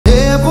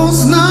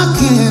devil's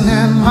knocking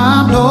at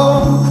my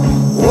door.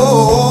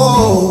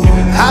 Whoa,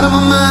 out of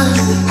my mind.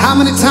 How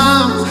many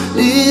times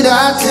did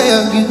I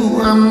tell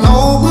you I'm no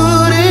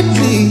good at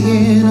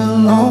being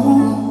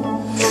alone?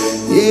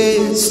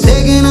 Yeah, it's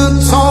taking a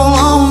toll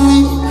on me,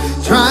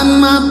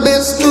 trying my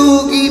best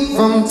to keep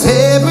from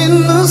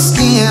tearing the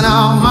skin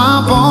off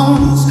my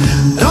bones.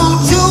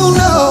 Don't you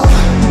know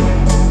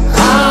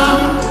I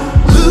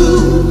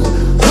lose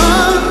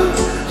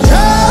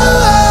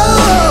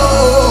control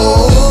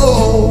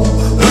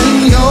when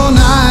you're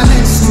not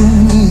next to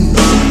me?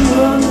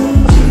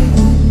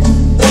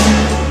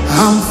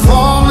 I'm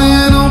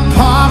falling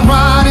apart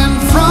right in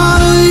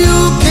front of you.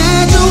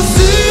 Can't you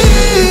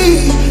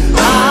see?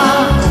 I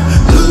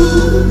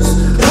lose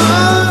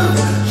control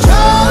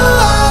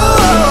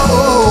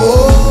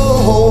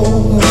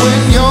when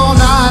you're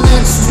not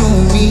next to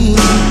me.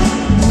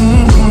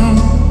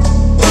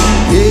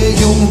 Yeah,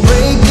 you're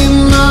breaking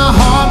my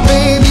heart,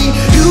 baby.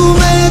 You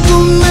make a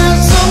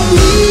mess of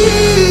me.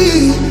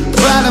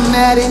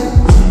 Problematic.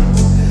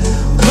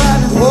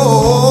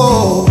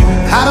 Whoa,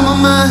 out of my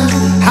mind.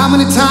 How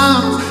many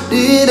times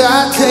did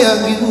I tell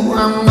you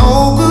I'm no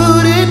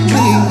good at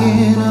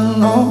being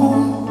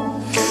alone?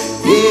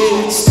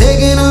 Yeah, it's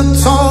taking a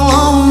toll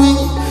on me,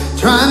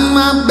 trying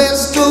my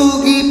best to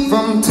keep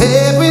from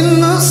tearing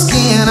the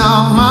skin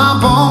off my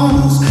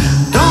bones.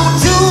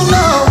 Don't you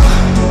know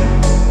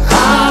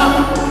I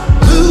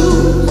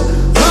lose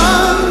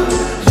control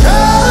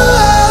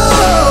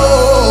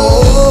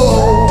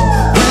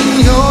when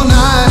you're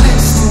not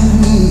next to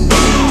me?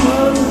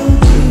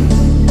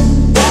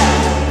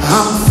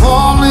 I'm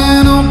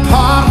falling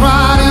apart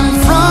right in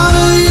front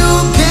of you.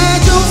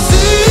 Can't you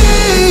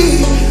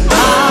see? I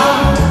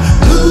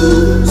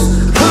lose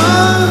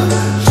control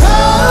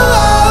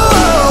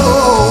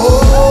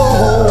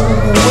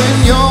when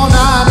you're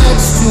not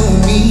next to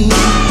me.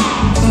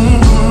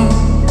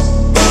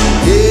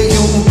 Yeah,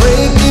 you're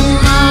breaking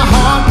my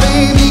heart,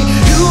 baby.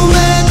 You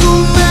make a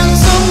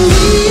mess of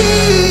me.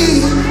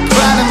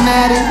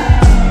 Problematic.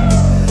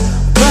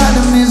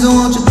 Problem is I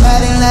want your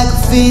body like I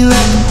feel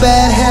like a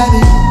bad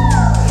habit.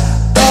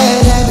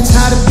 Bad habits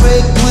hard to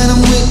break when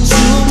I'm with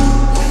you.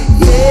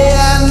 Yeah,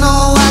 I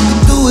know I can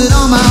do it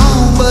on my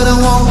own, but I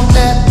want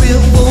that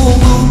real full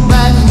moon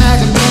right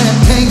magic that it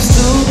takes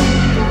two.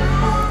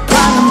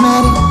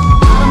 Problematic,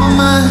 out of my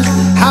mind.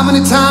 How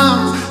many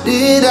times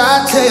did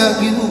I tell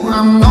you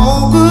I'm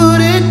no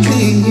good at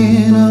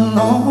being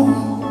alone?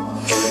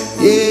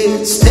 Yeah,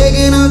 it's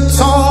taking a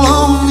toll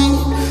on me,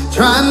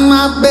 trying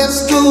my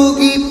best to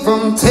keep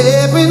from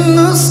tearing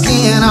the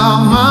skin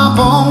off my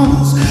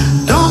bones.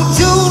 Don't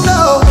you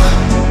know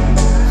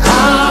I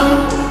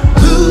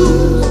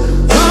lose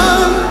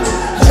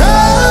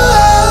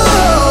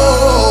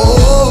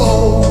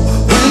control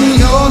when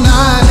you're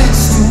not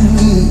next to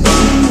me?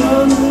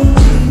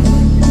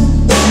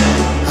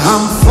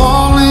 I'm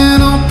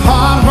falling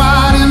apart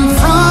right in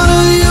front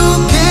of you.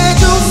 Can't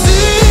you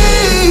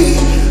see?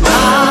 I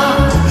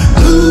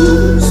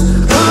lose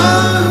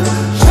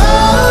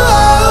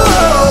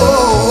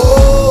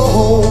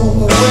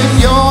control when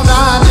you're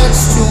not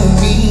next to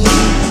me.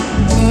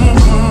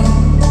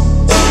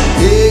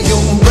 Yeah,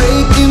 you're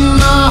breaking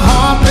my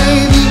heart,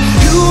 baby.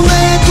 You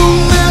make a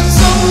mess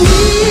of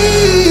me.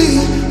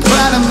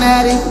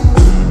 Problematic.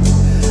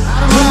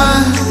 Out of my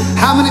mind.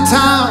 How many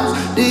times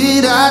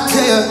did I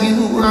tell you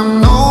I'm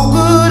no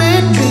good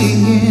at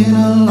being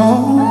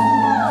alone?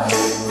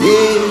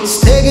 Yeah, it's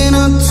taking a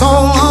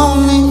toll on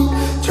me,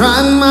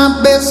 trying my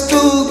best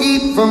to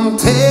keep from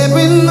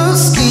tearing the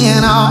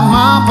skin off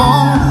my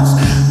bones.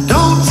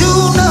 Don't you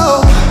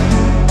know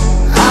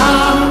I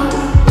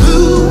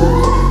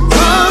lose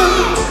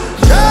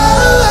control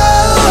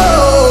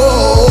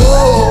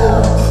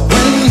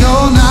when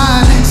you're not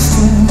next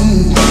to me?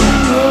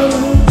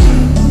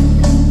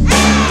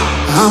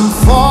 I'm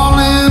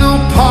falling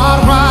apart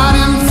right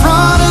in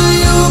front of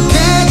you.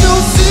 Can't you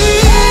see?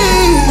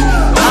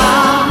 I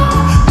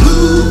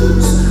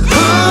lose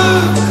control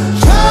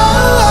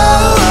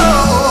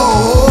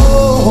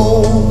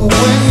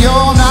when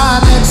you're not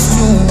next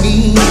to me.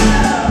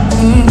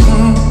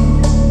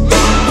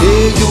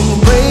 Yeah, you're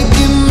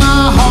breaking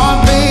my heart,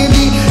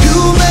 baby. You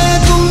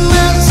make a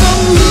mess of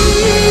me.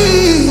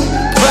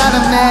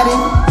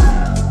 Problematic.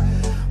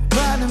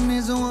 Problem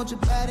is I want your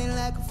body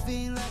like I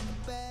feel like.